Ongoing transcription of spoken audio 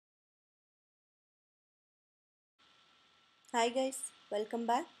Hi guys, welcome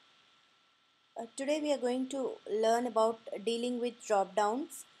back. Today we are going to learn about dealing with drop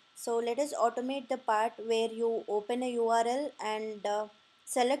downs. So let us automate the part where you open a URL and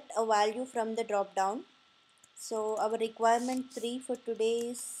select a value from the drop down. So our requirement 3 for today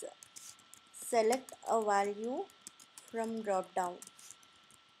is select a value from drop down.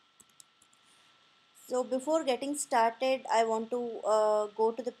 So before getting started, I want to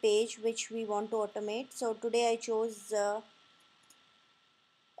go to the page which we want to automate. So today I chose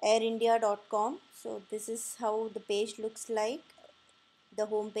airindia.com. So this is how the page looks like, the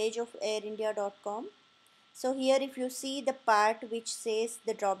home page of airindia.com. So here if you see the part which says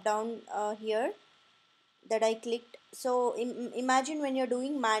the drop down here that I clicked. So imagine when you're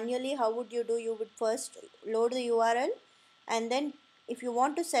doing manually, how would you do? You would first load the URL, and then if you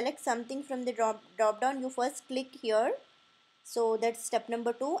want to select something from the drop down, you first click here. So that's step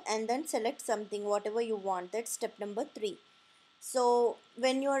number 2, and then select something whatever you want. That's step number 3. So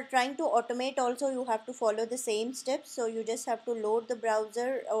when you are trying to automate also, you have to follow the same steps. So you just have to load the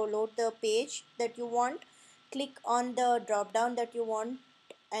browser or load the page that you want, click on the drop down that you want,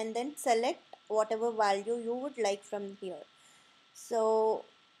 and then select whatever value you would like from here. So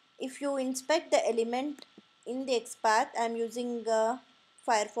if you inspect the element in the XPath, I'm using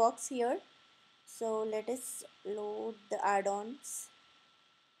Firefox here. So let us load the add-ons.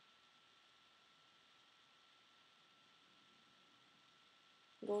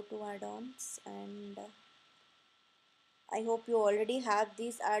 Go to add-ons, and I hope you already have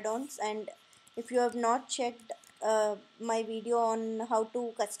these add-ons, and if you have not checked my video on how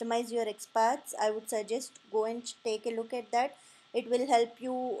to customize your XPaths, I would suggest go and take a look at that. It will help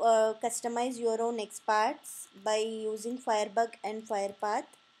you customize your own XPaths by using Firebug and Firepath.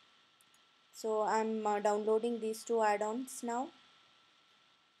 So I'm downloading these two add-ons now.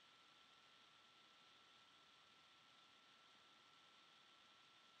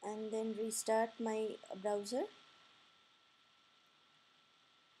 And then restart my browser.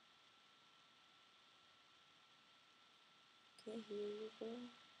 Okay, here you go.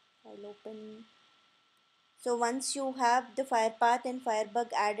 I'll open. So once you have the Firepath and Firebug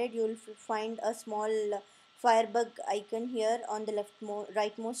added, you will find a small Firebug icon here on the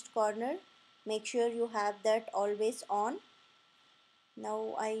rightmost corner. Make sure you have that always on.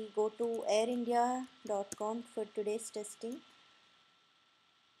 Now I go to airindia.com for today's testing.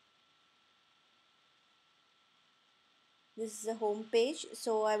 This is the home page.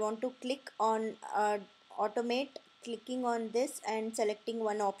 So I want to click on automate, clicking on this and selecting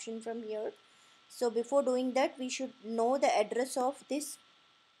one option from here. So before doing that, we should know the address of this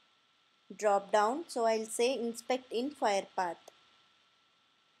drop down. So I'll say inspect in Firepath.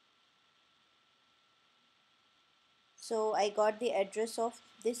 So I got the address of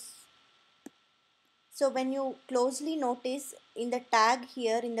this. So when you closely notice in the tag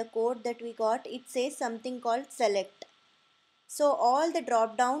here in the code that we got, it says something called select. So all the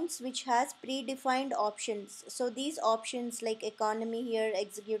drop downs which has predefined options, so these options like economy here,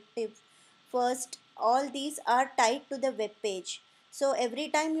 executive, first, all these are tied to the web page. So every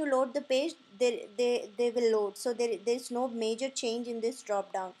time you load the page, they will load. So there's no major change in this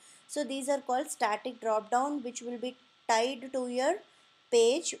drop down. So these are called static drop down, which will be tied to your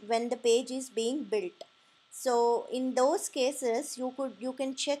page when the page is being built. So in those cases, you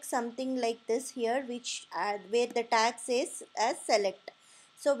can check something like this here, which where the tag says as select.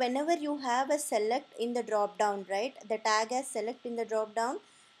 So whenever you have a select in the drop down, right, the tag as select in the drop down,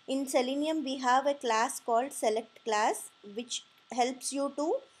 in Selenium we have a class called select class, which helps you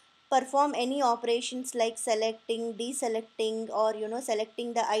to perform any operations like selecting, deselecting, or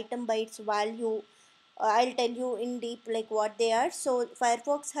selecting the item by its value. I'll tell you in deep like what they are. So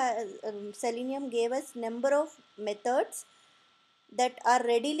Firefox has Selenium gave us number of methods that are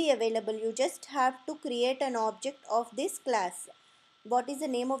readily available. You just have to create an object of this class. What is the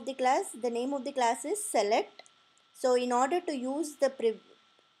name of the class? The name of the class is select. So in order to use the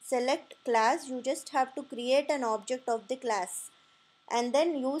select class, you just have to create an object of the class and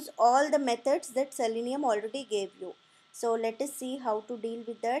then use all the methods that Selenium already gave you. So let us see how to deal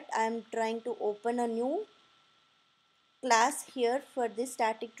with that. I am trying to open a new class here for this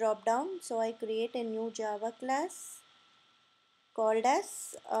static drop down. So I create a new Java class called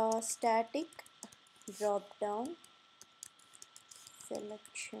as static drop down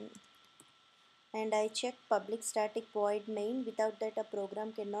selection, and I check public static void main. Without that a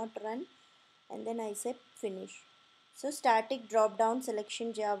program cannot run, and then I say finish. So static drop down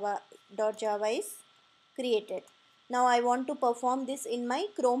selection java is created. Now I want to perform this in my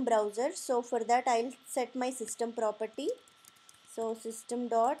Chrome browser. So for that I'll set my system property. So system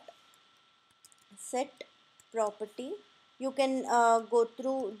dot set property. You can go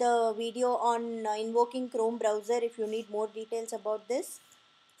through the video on invoking Chrome browser if you need more details about this.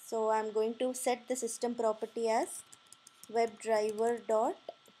 So I'm going to set the system property as webdriver dot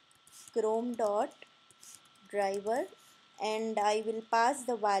chrome dot driver, and I will pass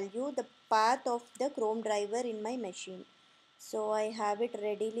the value, the path of the Chrome driver in my machine. So I have it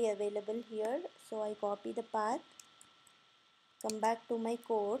readily available here. So I copy the path, come back to my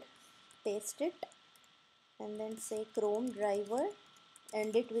code, paste it, and then say Chrome driver,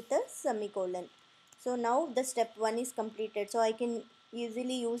 end it with a semicolon. So now the step 1 is completed. So I can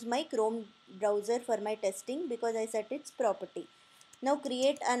easily use my Chrome browser for my testing because I set its property. Now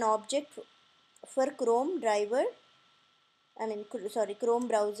create an object for Chrome driver, Chrome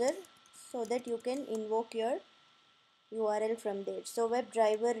browser, so that you can invoke your URL from there. So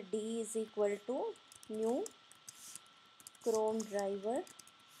WebDriver D is equal to new Chrome driver.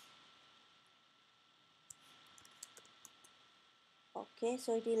 Okay,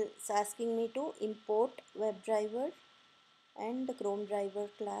 so it is asking me to import WebDriver and the Chrome driver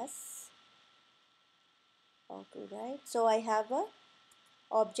class. Okay, right. So I have a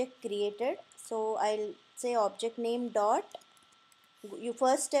object created. So I'll say object name dot. Your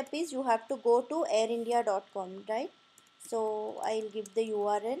first step is you have to go to airindia.com, right? So I'll give the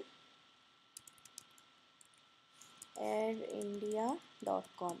URL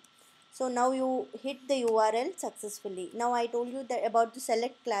airindia.com. So now you hit the URL successfully. Now I told you that about the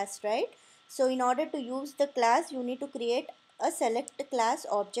select class, right? So in order to use the class, you need to create a select class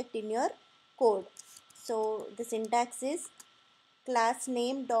object in your code. So the syntax is class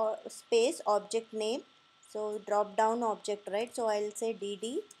name dot space object name. So drop down object, right? So I'll say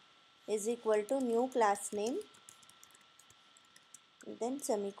dd is equal to new class name, then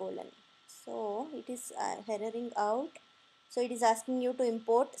semicolon. So it is erroring out. So it is asking you to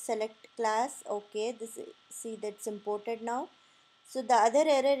import select class. Okay, this see that's imported now. So the other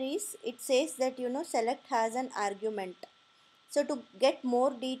error is it says that select has an argument. So to get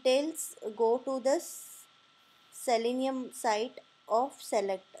more details, go to the Selenium site of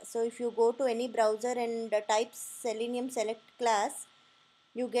select. So if you go to any browser and type Selenium select class,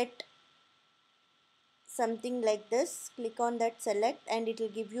 you get something like this. Click on that select and it will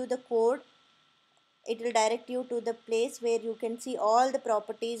give you the code. It will direct you to the place where you can see all the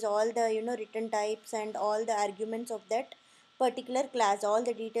properties, all the return types and all the arguments of that particular class, all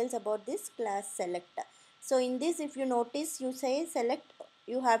the details about this class select. So in this, if you notice, you say select,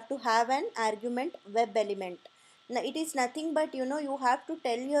 you have to have an argument web element. Now it is nothing but you have to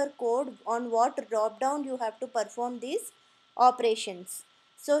tell your code on what drop down you have to perform these operations.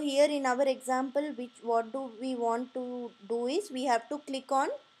 So here in our example, which what do we want to do is we have to click on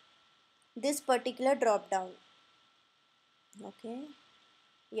this particular drop down. Okay,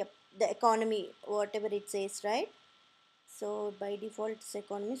 yep, the economy, whatever it says, right? So by default it's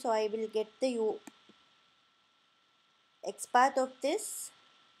economy, so I will get the XPath of this.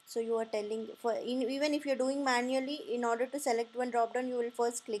 So you are telling for even if you're doing manually, in order to select one drop down you will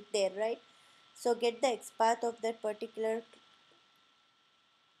first click there, right? So get the XPath of that particular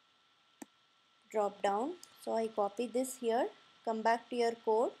drop down. So I copy this here, come back to your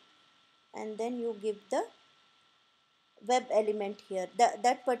code, and then you give the web element here.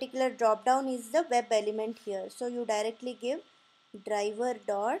 That particular drop down is the web element here. So you directly give driver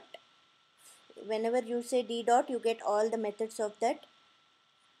dot, whenever you say d dot you get all the methods of that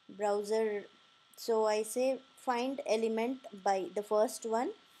browser. So I say find element by the first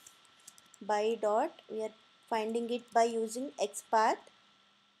one, by dot, we are finding it by using XPath.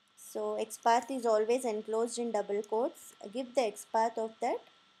 So XPath is always enclosed in double quotes. Give the XPath of that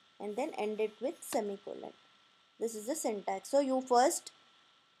and then end it with semicolon. This is the syntax. So you first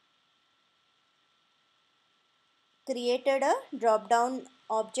created a drop down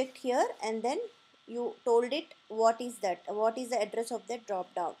object here and then you told it what is that, what is the address of that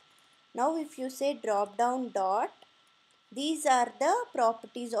drop down. Now if you say drop down dot, these are the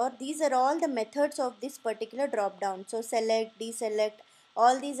properties or these are all the methods of this particular drop down. So select, deselect,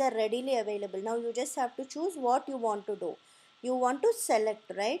 all these are readily available. Now you just have to choose what you want to do. You want to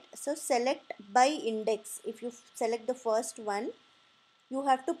select, right? So select by index. If you select the first one, you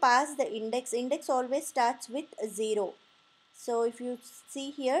have to pass the index. Index always starts with 0. So if you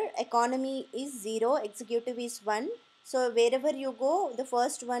see here, economy is 0, executive is 1. So wherever you go, the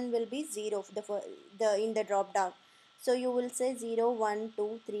first one will be 0 the in the drop down. So you will say 0, 1,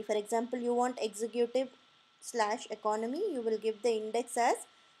 2, 3. For example, you want executive slash economy, you will give the index as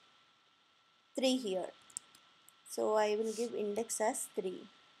 3 here. So I will give index as 3.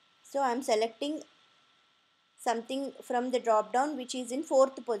 So I am selecting something from the drop down which is in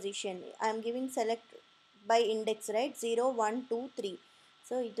 4th position. I am giving select by index, right? 0, 1, 2, 3.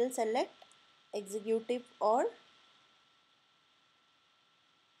 So it will select executive or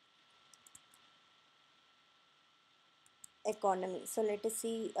economy. So let us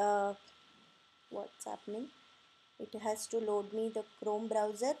see what's happening. It has to load me the Chrome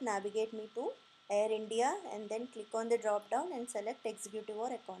browser, navigate me to Air India, and then click on the drop down and select executive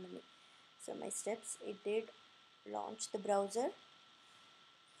or economy. So my steps, it did launch the browser.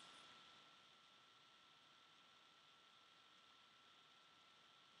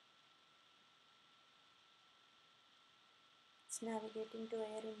 It's navigating to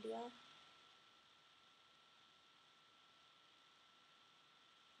Air India.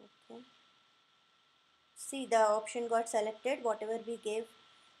 Okay. See, the option got selected, whatever we gave.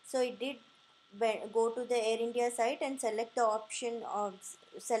 So it did go to the Air India site and select the option of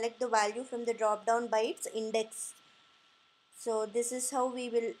select the value from the drop down by its index. So this is how we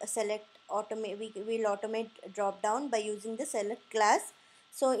will select automate. We will automate drop down by using the select class.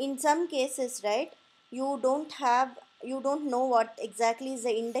 So in some cases, right, you don't know what exactly is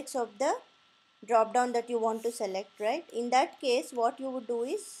the index of the drop down that you want to select, right? In that case, what you would do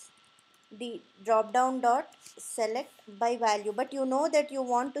is the drop down dot select by value, but you know that you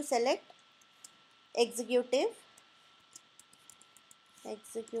want to select executive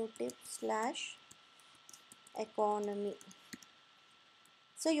slash economy.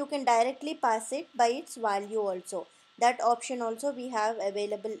 So you can directly pass it by its value also. That option also we have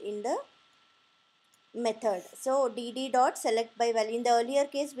available in the method. So dd dot select by value. In the earlier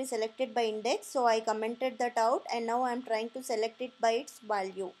case we selected by index, so I commented that out, and now I am trying to select it by its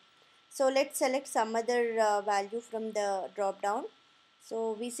value. So let's select some other value from the drop down.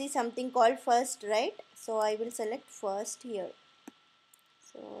 So we see something called first, right? So I will select first here.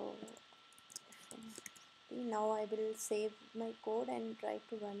 So now I will save my code and try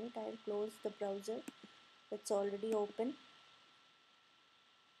to run it. I will close the browser that's already open.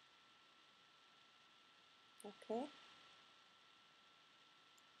 Okay,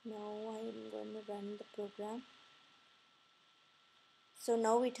 now I am going to run the program. So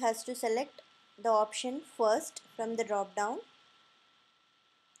now it has to select the option first from the drop down.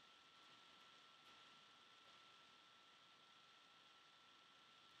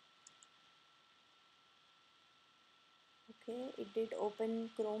 Okay, it did open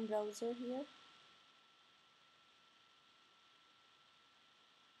Chrome browser here.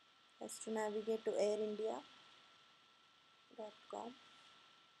 Has to navigate to airindia.com.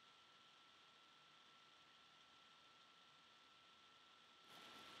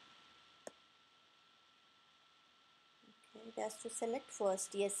 Okay, it has to select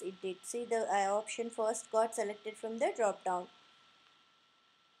first. Yes, it did. See, the option first got selected from the drop down.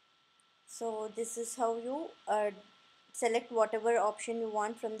 So this is how you select whatever option you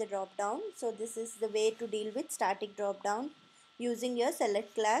want from the drop down. So this is the way to deal with static drop down using your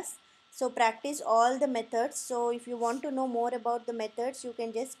select class. So practice all the methods. So if you want to know more about the methods, you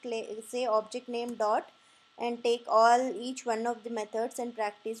can just say object name dot and take each one of the methods and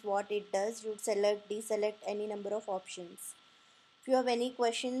practice what it does. You select, deselect any number of options. If you have any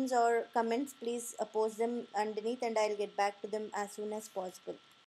questions or comments, please post them underneath and I'll get back to them as soon as possible.